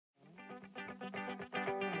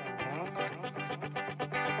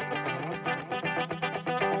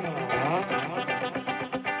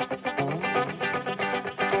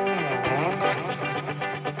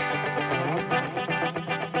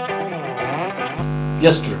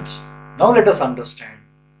Yes students, now let us understand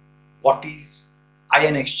what is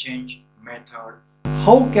ion exchange method,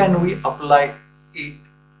 how can we apply it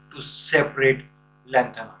to separate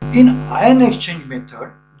lanthanoid. In ion exchange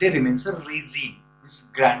method, there remains a resin, means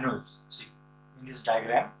granules. See, in this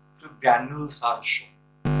diagram, the granules are shown.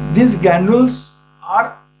 These granules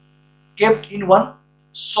are kept in one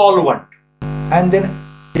solvent and then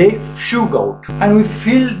they fugue out and we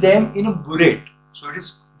fill them in a burette. So it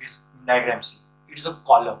is this diagram, see, it is a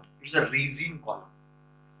column, it is a resin column.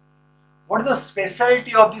 What is the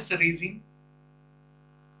specialty of this resin?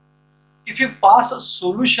 If you pass a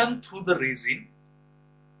solution through the resin,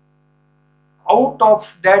 out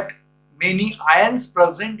of that many ions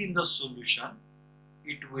present in the solution,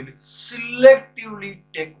 it will selectively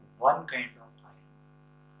take one kind of ion.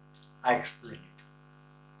 I explain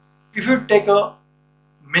it. If you take a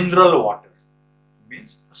mineral water,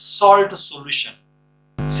 means a salt solution,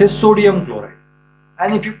 say sodium chloride,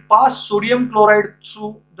 and if you pass sodium chloride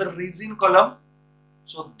through the resin column,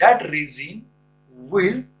 so that resin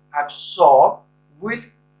will absorb, will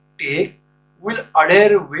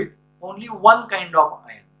adhere with only one kind of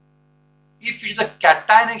ion. If it is a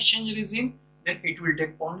cation exchange resin, then it will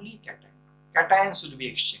take only cation. Cations will be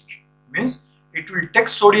exchanged. Means it will take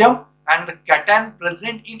sodium and the cation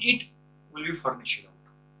present in it will be furnished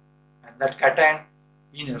out. And that cation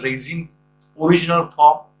in resin original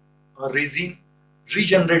form, a resin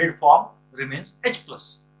regenerated form remains H+.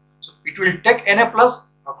 So it will take Na+,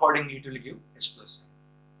 accordingly it will give H+.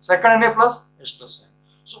 Second Na+, H+.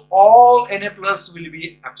 So all Na+ will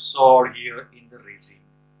be absorbed here in the resin.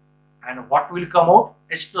 And what will come out?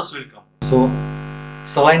 H+ will come out. So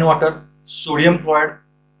saline water, sodium chloride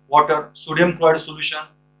water, sodium chloride solution,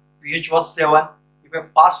 pH was 7. If I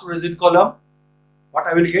pass to resin column, what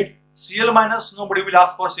I will get? Cl-, nobody will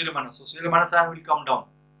ask for Cl-. So Cl- ion will come down.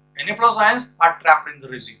 Na+ ions are trapped in the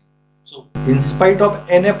resin. So in spite of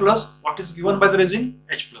Na+, what is given by the resin?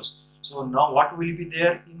 H+. So now what will be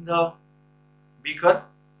there in the beaker?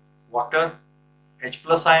 Water, H+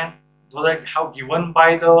 ion, those I have given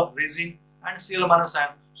by the resin, and Cl- ion.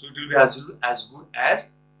 So it will be as good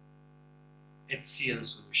as HCl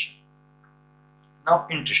solution. Now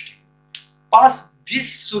interesting. Pass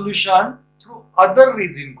this solution through other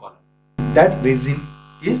resin column. That resin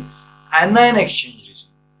is anion exchange resin.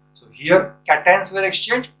 So here cations were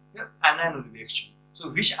exchanged, here anion will be exchanged. So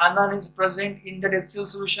which anion is present in that HCl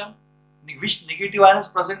solution? Which negative ion is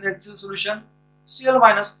present in the HCl solution?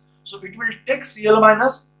 Cl-. So it will take Cl-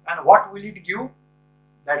 and what will it give?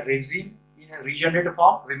 That resin in a regenerated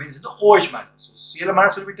form remains in the OH-. So Cl-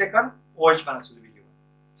 will be taken, OH- will be given.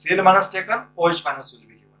 Cl- taken, OH- will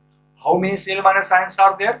be given. How many Cl- ions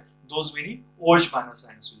are there? Those many OH-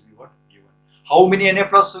 ions will be given. How many Na+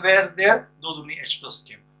 were there? Those many H+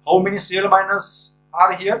 came. How many Cl-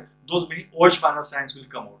 are here? Those many OH- ions will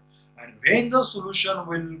come out. And when the solution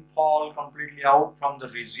will fall completely out from the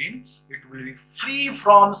resin, it will be free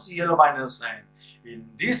from Cl- ion. In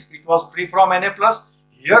this, it was free from Na+,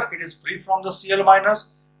 here it is free from the Cl-,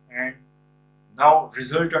 and now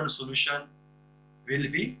resultant solution will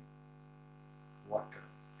be water.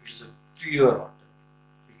 It is a pure water.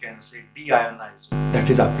 We can say deionized. That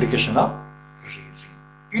is application of resin.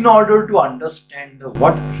 In order to understand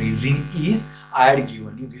what resin is, I had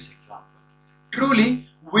given you this example. Truly,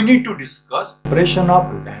 we need to discuss separation of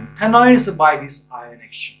lanthanoids by this ion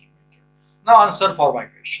exchange method. Now answer for my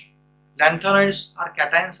question. Lanthanoids are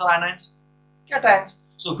cations or anions? Cations.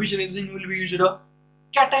 So which resin will be used?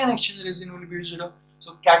 Cation exchange resin will be used.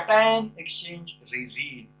 So cation exchange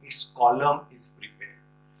resin, its column is prepared,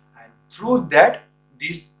 and through that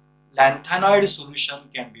this lanthanoid solution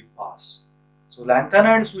can be passed. So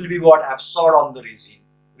lanthanoids will be what absorbed on the resin.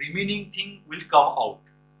 Remaining thing will come out.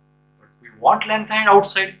 We want lanthanoid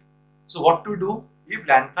outside. So what to do? If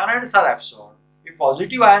lanthanoids are absorbed, if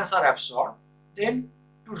positive ions are absorbed, then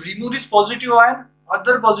to remove this positive ion,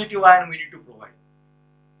 other positive ion we need to provide.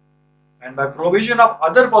 And by provision of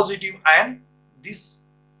other positive ion, this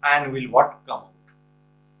ion will what come out?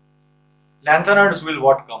 Lanthanoids will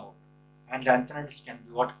what come out? And lanthanoids can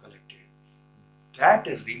be what collected? That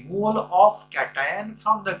removal of cation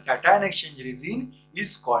from the cation exchange resin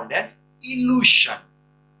is called as elution.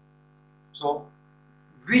 So,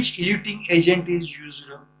 which eluting agent is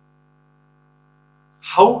used?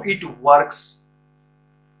 How it works?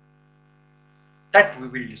 That we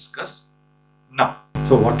will discuss now.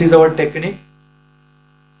 So, what is our technique?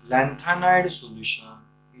 Lanthanoid solution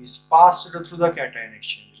is passed through the cation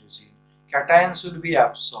exchange resin. Cations will be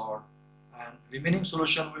absorbed and remaining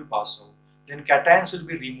solution will pass out. Then cations will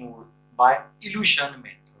be removed by elution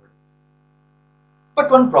method. But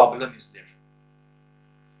one problem is there.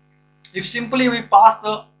 If simply we pass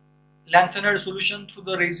the lanthanoid solution through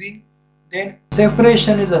the resin, then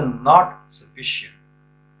separation is not sufficient.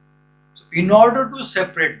 So in order to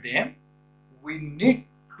separate them, we need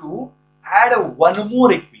to add one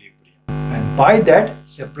more equilibrium, and by that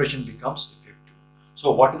separation becomes effective.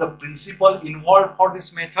 So what is the principle involved for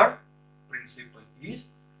this method? Principle is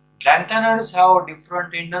lanthanoids have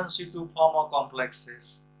different tendency to form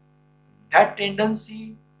complexes. That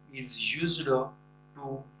tendency is used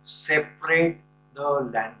to separate the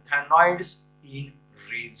lanthanoids in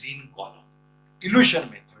resin column. Elution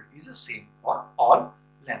method is the same for all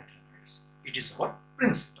lanthanoids. It is our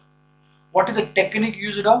principle. What is the technique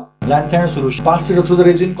used of? Lanthanoid solution passed through the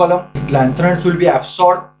resin column. Lanthanoids will be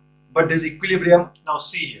absorbed, but there is equilibrium. Now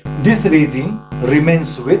see here. This resin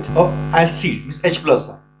remains with acid, means H plus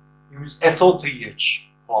ion. It means SO3H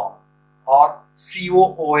form or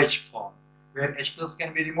COOH form, where H plus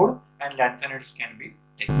can be removed and lanthanoids can be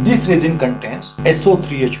taken. This resin contains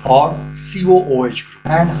SO3H or COOH group,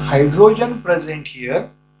 and hydrogen present here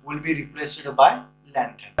will be replaced by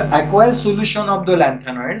lanthanoid. The aqueous solution of the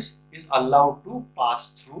lanthanoids is allowed to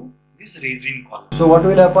pass through this resin column. So what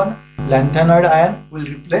will happen? Lanthanoid ion will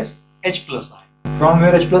replace H plus ion. From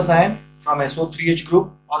where H plus ion? From SO3H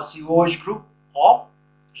group or COOH group of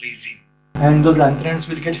resin. And those lanthanoids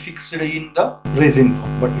will get fixed in the resin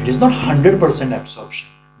form. But it is not 100% absorption.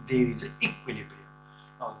 There is an equilibrium.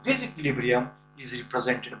 Now this equilibrium is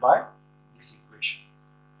represented by this equation.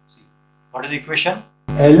 See, what is the equation?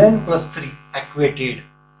 Ln plus 3 aquated,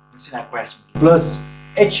 means in aqueous medium, plus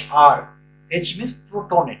HR. H means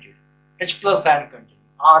protonated. H plus ion containing.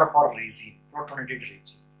 R for resin, protonated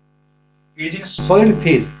resin. It is in solid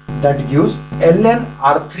phase. That gives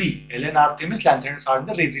LnR3. LnR3 means lanthanoids are in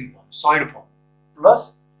the resin form, solid form,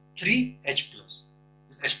 plus 3H plus.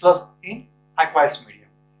 This H plus in aqueous medium.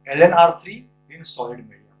 LnR3 in solid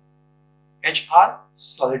medium. HR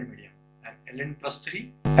solid medium and Ln plus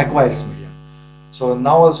 3 aqueous medium. So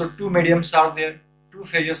now also two mediums are there, two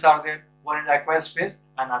phases are there. One is aqueous phase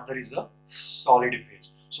and other is a solid phase.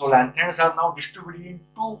 So lanthanoids are now distributed in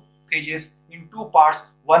two phases, in two parts.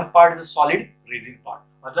 One part is a solid resin part,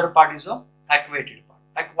 other part is a aquated part,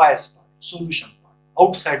 aqueous part, solution part,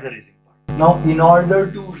 outside the resin part. Now in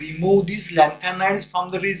order to remove these lanthanoids from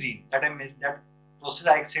the resin, that process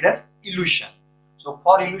I said as elution. So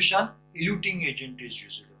for elution, eluting agent is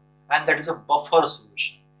used, and that is a buffer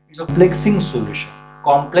solution. It's a plexing solution,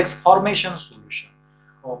 complex formation solution.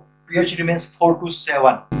 pH remains 4 to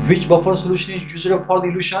 7. Which buffer solution is used for the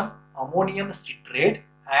elution? Ammonium citrate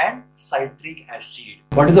and citric acid.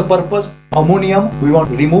 What is the purpose? Ammonium, we want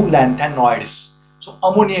to remove lanthanoids. So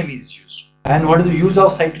ammonium is used. And what is the use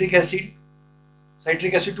of citric acid?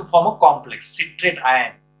 Citric acid to form a complex. Citrate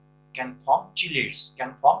ion can form chelates,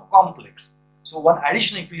 can form complex. So one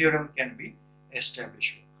additional equilibrium can be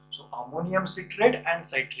established. So ammonium citrate and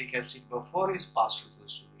citric acid buffer is passed through the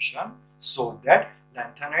solution so that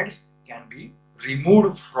lanthanoids can be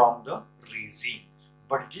removed from the resin.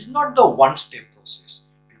 But it is not the one-step process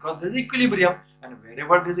because there is equilibrium, and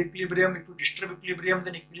wherever there is equilibrium, if you disturb equilibrium,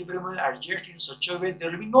 then equilibrium will adjust in such a way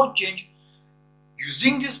there will be no change.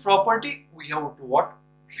 Using this property, we have to what?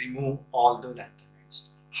 Remove all the lanthanoids.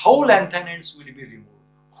 How lanthanoids will be removed?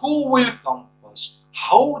 Who will come first?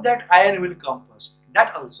 How that ion will come first?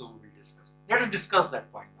 That also we will discuss. Let us discuss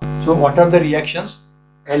that point now. So what are the reactions?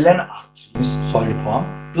 LnR3 is solid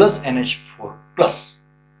form plus NH4 plus.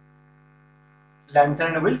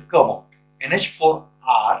 Lanthanoid will come out.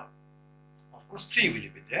 NH4R, of course 3 will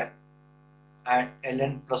be there, and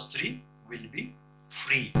Ln plus 3 will be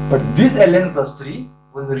free. But this Ln plus 3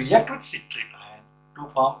 will react with citrate ion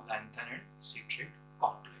to form lanthanoid citrate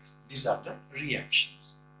complex. These are the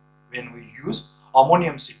reactions when we use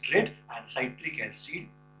ammonium citrate and citric acid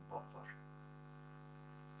buffer.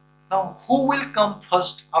 Now, who will come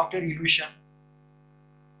first after elution?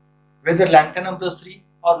 Whether lanthanum plus 3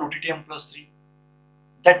 or lutetium plus 3?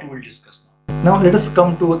 That we will discuss now. Now, let us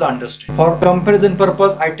come to the understanding. For comparison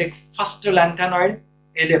purpose, I take first lanthanoid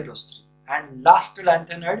La plus 3 and last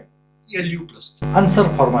lanthanoid Lu plus 3. Answer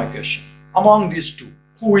for my question. Among these two,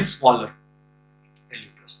 who is smaller? Lu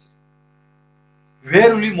plus 3.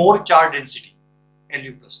 Where will be more charge density?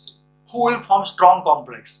 Lu plus 3. Who will form strong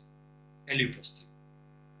complex? Lu plus 3.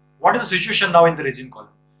 What is the situation now in the resin column?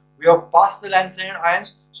 We have passed the lanthanoid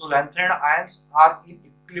ions. So lanthanoid ions are in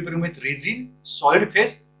equilibrium with resin, solid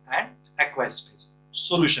phase and aqueous phase,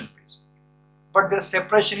 solution phase. But their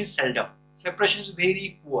separation is seldom. Separation is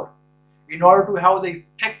very poor. In order to have the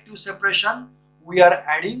effective separation, we are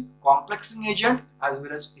adding complexing agent as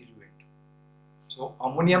well as eluent. So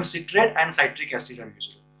ammonium citrate and citric acid are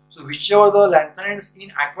used. So whichever the lanthanides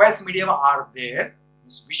in aqueous medium are there,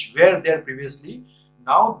 which were there previously,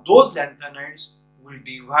 now those lanthanides will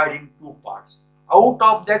divide in two parts. Out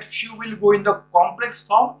of that, few will go in the complex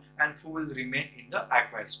form and few will remain in the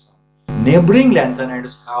aqueous form. Neighboring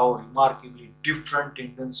lanthanides have remarkably different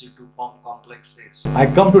tendency to form complexes. I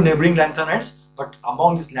come to neighboring lanthanides, but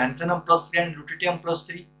among this lanthanum plus 3 and lutetium plus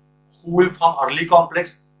 3, who will form early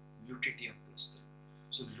complex? Lutetium plus 3.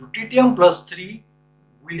 So lutetium plus 3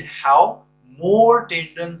 will have more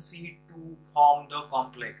tendency to form the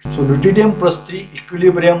complex. So lutetium plus 3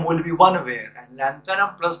 equilibrium will be one way and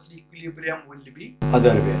lanthanum plus 3 equilibrium will be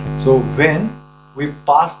other way. So when we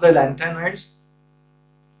pass the lanthanoids,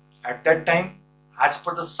 at that time, as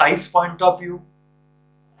per the size point of view,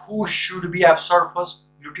 who should be absorbed first?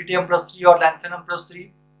 Lutetium plus 3 or lanthanum plus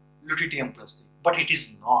 3? Lutetium plus 3. But it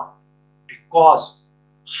is not, because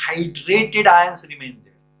hydrated ions remain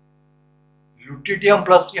there. Lutetium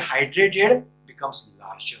plus 3 hydrated becomes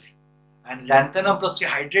larger and lanthanum plus 3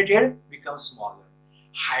 hydrated becomes smaller.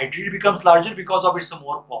 Hydrated becomes larger because of its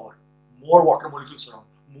more power, more water molecules around.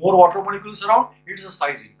 More water molecules around, its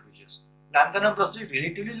size increases. Lanthanum plus 3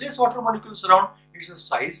 relatively less water molecules around, its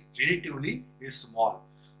size relatively is small.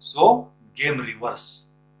 So game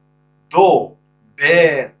reverse. Though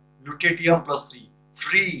bare lutetium plus 3,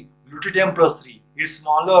 free lutetium plus 3 is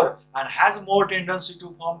smaller and has more tendency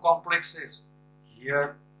to form complexes.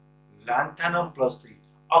 Here lanthanum plus 3,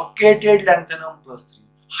 occated lanthanum plus 3,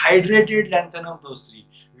 hydrated lanthanum plus 3,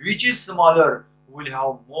 which is smaller, will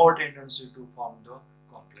have more tendency to form the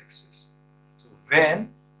complexes. So when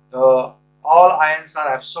all ions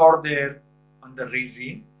are absorbed there on the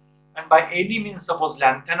resin, and by any means suppose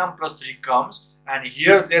lanthanum plus 3 comes and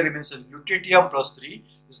here there remains a lutetium plus 3,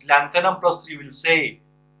 this lanthanum plus 3 will say,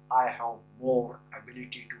 I have more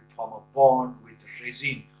ability to form a bond with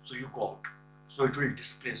resin, so you go out. So it will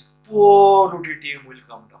displace. Poor lutetium will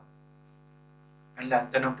come down and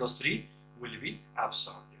lanthanum plus 3 will be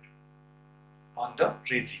absorbed on the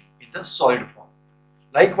resin in the solid form.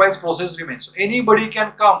 Likewise, process remains. So anybody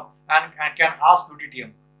can come and can ask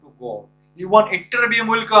lutetium to go out. Even ytterbium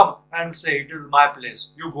will come and say, it is my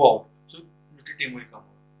place, you go out. So lutetium will come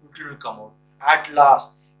out. Lutetium will come out. At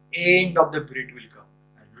last, end of the period will come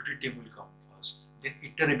and lutetium will come first. Then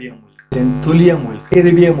ytterbium will come. Then thulium will come.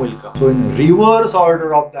 Terbium will come. So in reverse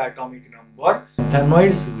order of the atomic number,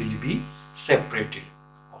 lanthanoids will be separated.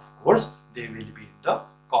 Of course, they will be in the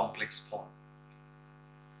complex form.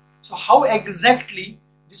 So how exactly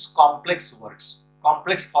this complex works?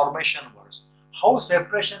 Complex formation works. How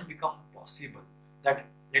separation becomes possible? That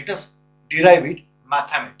let us derive it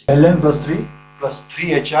mathematically. Ln plus 3 plus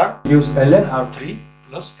 3HR gives Ln R3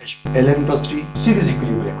 plus H. Ln plus 3, see this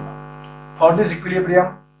equilibrium. For this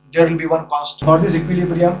equilibrium, there will be one constant. For this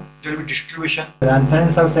equilibrium, there will be distribution.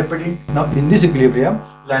 Lanthanides are separated. Now in this equilibrium,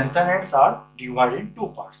 lanthanides are divided in two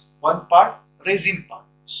parts. One part, resin part,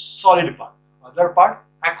 solid part. Other part,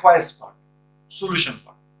 aqueous part, solution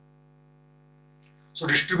part. So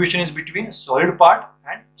distribution is between solid part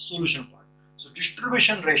and solution part. So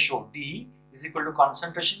distribution ratio D is equal to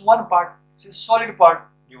concentration one part, this is solid part,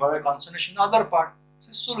 divided by concentration other part, this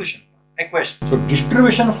is solution part, aqueous. So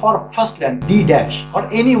distribution for first length D dash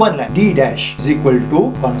or any one length D dash is equal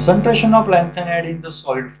to concentration of lanthanide in the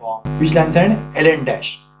solid form, which lanthanide Ln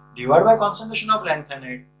dash, divided by concentration of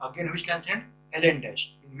lanthanide, again which lanthanide Ln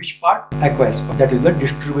dash, in which part? Aqueous part. That is the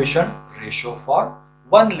distribution ratio for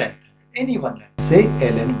one length, any one length, say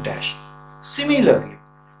Ln dash. Similarly,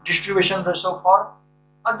 distribution ratio for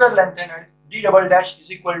other lanthanide D double dash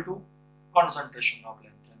is equal to concentration of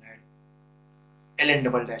lanthanide Ln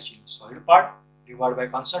double dash in solid part divided by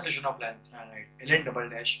concentration of lanthanide Ln double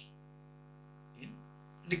dash in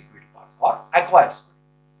liquid part or aqueous part.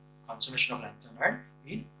 Concentration of lanthanide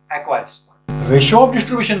in aqueous part. Ratio of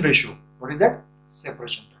distribution ratio. What is that?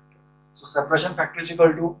 Separation factor. So separation factor is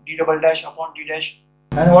equal to D double dash upon D dash.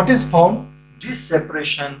 And what is found? This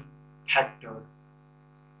separation factor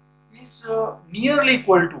is nearly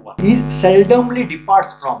equal to 1. It seldomly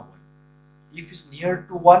departs from 1. If it is near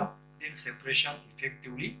to 1, then separation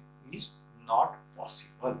effectively is not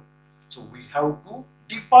possible. So we have to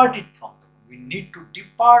depart it from 1. We need to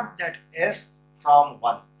depart that S from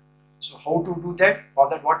 1. So how to do that? For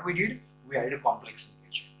that what we did? We added complexes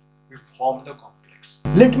agent. We formed the complex.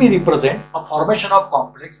 Let me represent a formation of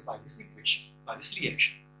complex by this equation, by this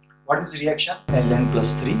reaction. What is reaction? Ln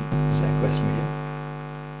plus 3 is aqueous medium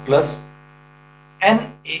plus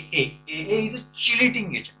NaA. AA is a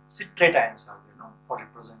chelating agent. Citrate ions are there. For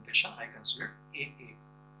representation, I consider AA.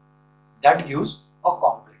 That gives a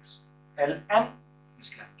complex. Ln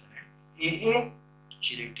is lanthanide, AA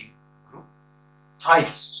chelating group,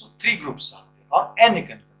 thrice. So 3 groups are there, or n you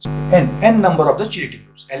can consider. N number of the cheating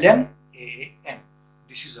groups. Ln, AAN.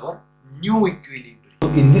 This is our new equilibrium. So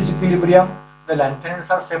in this equilibrium, the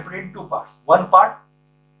lanthanides are separated in 2 parts. One part,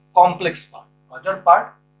 complex part. Other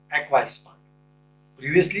part, aqueous part.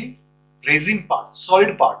 Previously, resin part,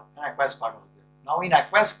 solid part, and aqueous part was there. Now in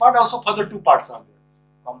aqueous part also further 2 parts are there.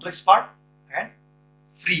 Complex part and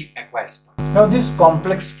free aqueous part. Now this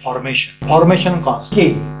complex formation constant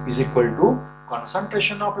K is equal to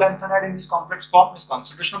concentration of lanthanide in this complex form is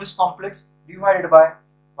concentration of this complex divided by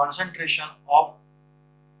concentration of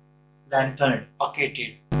lanthanide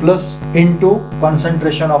AJIT plus into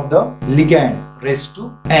concentration of the ligand raised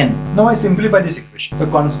to n. Now I simplify this equation. The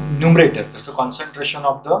numerator, that's the concentration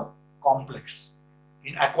of the complex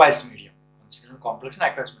in aqueous medium. Concentration of complex in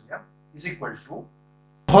aqueous medium is equal to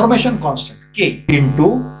formation constant K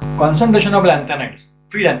into concentration of lanthanides,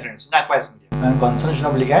 free lanthanides in aqueous medium, and concentration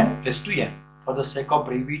of ligand raised to n. For the sake of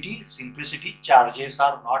brevity, simplicity, charges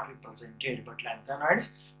are not represented, but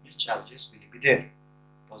lanthanoids with charges will be there.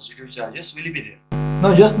 Positive charges will be there.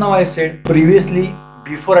 Now just now I said previously,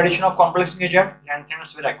 before addition of complexing agent,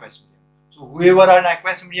 lanthanoids were aqueous medium. So whoever are in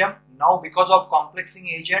aqueous medium, now because of complexing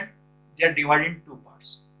agent, they are divided in 2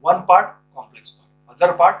 parts. One part, complex part.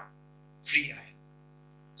 Other part, free ion.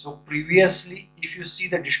 So previously, if you see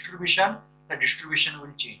the distribution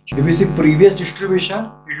will change. If you see previous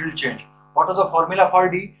distribution, it will change. What was the formula for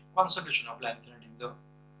D? Concentration of lanthanide in the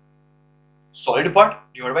solid part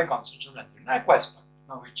divided by concentration of lanthanide in the aqueous part.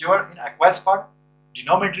 Now whichever in aqueous part,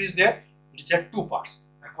 denominator is there, it is at 2 parts,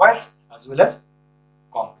 aqueous as well as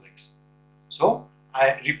complex. So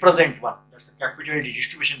I represent one, that's the capital D.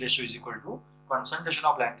 Distribution ratio is equal to concentration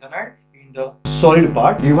of lanthanide in the solid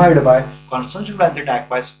part divided by concentration of lanthanide in the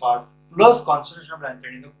aqueous part plus concentration of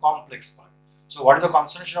lanthanide in the complex part. So what is the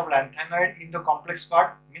concentration of lanthanide in the complex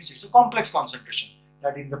part? Means it's a complex concentration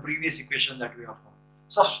that in the previous equation that we have found.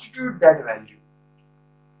 Substitute that value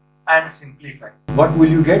and simplify. What will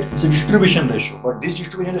you get? It's a distribution ratio, but this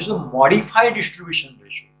distribution ratio is a modified distribution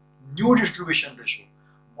ratio, new distribution ratio.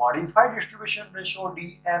 Modified distribution ratio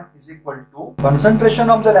dm is equal to concentration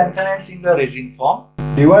of the lanthanides in the resin form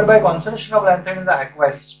divided by concentration of lanthanide in the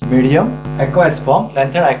aqueous medium, aqueous form,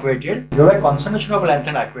 lanthanide AJIT divided by concentration of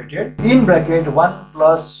lanthanide AJIT in bracket 1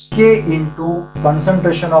 plus K into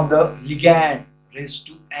concentration of the ligand raised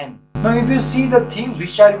to n. Now if you see the things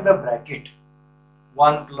which are in the bracket,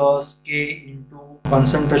 1 plus K into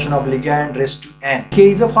concentration of ligand raised to n. K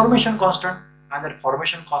is a formation constant, and that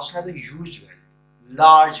formation constant has a huge value,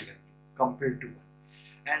 large value compared to 1.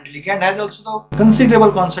 And ligand has also the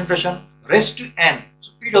considerable concentration raised to n,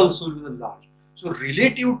 so it also will be large. So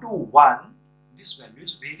relative to 1, this value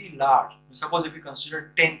is very large. Suppose if we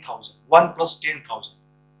consider 10,000, 1 plus 10,000,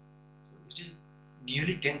 it is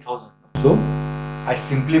nearly 10,000. So I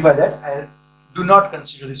simplify that. I do not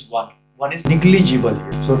consider this 1. 1 is negligible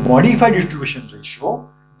here. So modified distribution ratio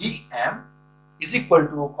dm is equal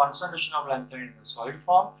to concentration of lanthanide in the solid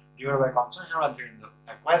form divided by concentration of lanthanide in the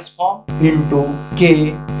aqueous form into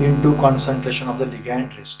K into concentration of the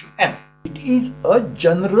ligand raised to n. It is a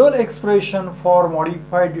general expression for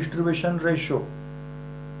modified distribution ratio.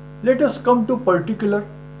 Let us come to particular.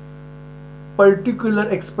 Particular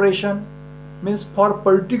expression means for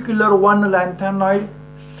particular one lanthanoid,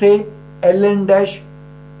 say Ln dash.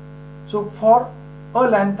 So for a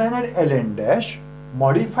lanthanide Ln dash,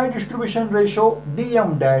 modified distribution ratio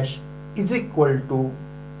dm dash is equal to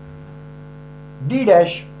d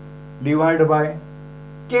dash divided by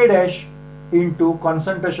k dash into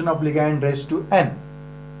concentration of ligand raised to n.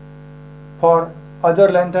 For other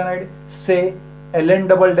lanthanide, say Ln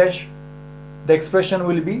double dash, the expression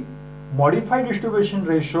will be modified distribution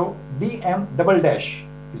ratio dm double dash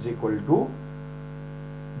is equal to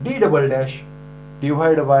d double dash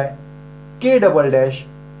divided by k double dash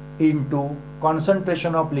into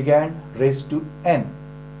concentration of ligand raised to n.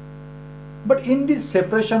 But in these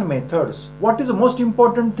separation methods, what is the most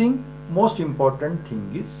important thing? Most important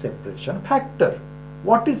thing is separation factor.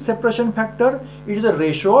 What is separation factor? It is a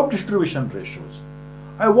ratio of distribution ratios.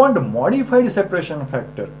 I want modified separation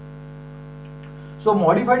factor. So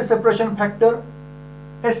modified separation factor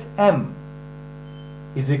Sm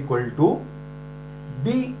is equal to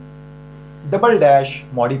d double dash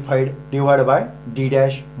modified divided by d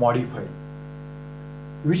dash modified,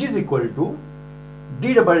 which is equal to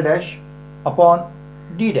d double dash upon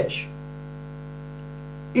d dash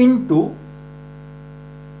into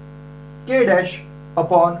k dash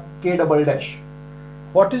upon k double dash.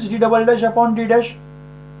 What is d double dash upon d dash?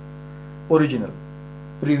 Original,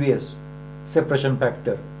 previous separation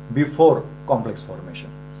factor before complex formation,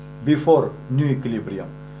 before new equilibrium.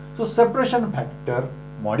 So separation factor,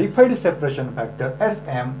 modified separation factor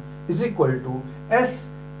Sm is equal to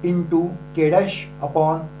S into K dash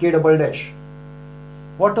upon K double dash.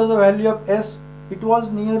 What was the value of S? It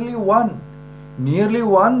was nearly 1. Nearly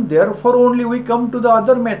 1, therefore only we come to the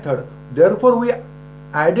other method. Therefore we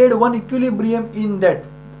added one equilibrium in that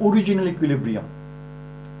original equilibrium.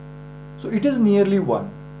 So it is nearly 1.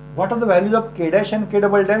 What are the values of K dash and K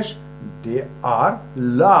double dash? They are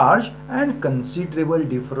large and considerable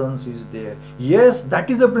difference is there. Yes,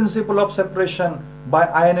 that is the principle of separation by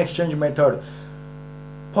ion exchange method.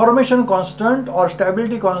 Formation constant or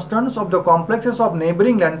stability constants of the complexes of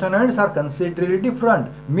neighboring lanthanoids are considerably different.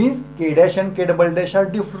 Means K dash and K double dash are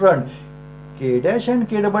different. K dash and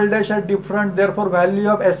K double dash are different, therefore value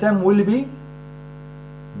of Sm will be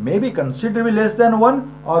maybe considerably less than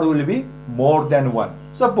 1 or will be more than 1.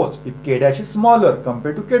 Suppose if K dash is smaller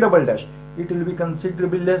compared to K double dash, it will be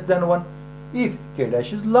considerably less than 1. If K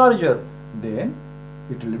dash is larger, then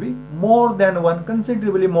it will be more than 1,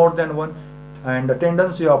 considerably more than 1. And the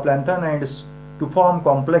tendency of lanthanoids to form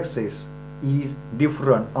complexes is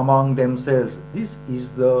different among themselves. This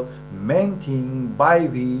is the main thing by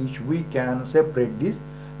which we can separate these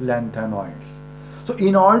lanthanoids. So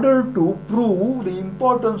in order to prove the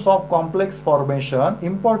importance of complex formation,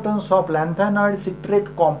 importance of lanthanoid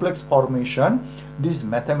citrate complex formation, this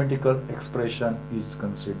mathematical expression is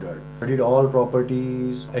considered. Studied all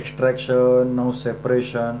properties, extraction, now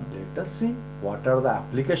separation. Let us see what are the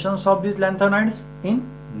applications of these lanthanoids in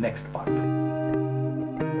next part.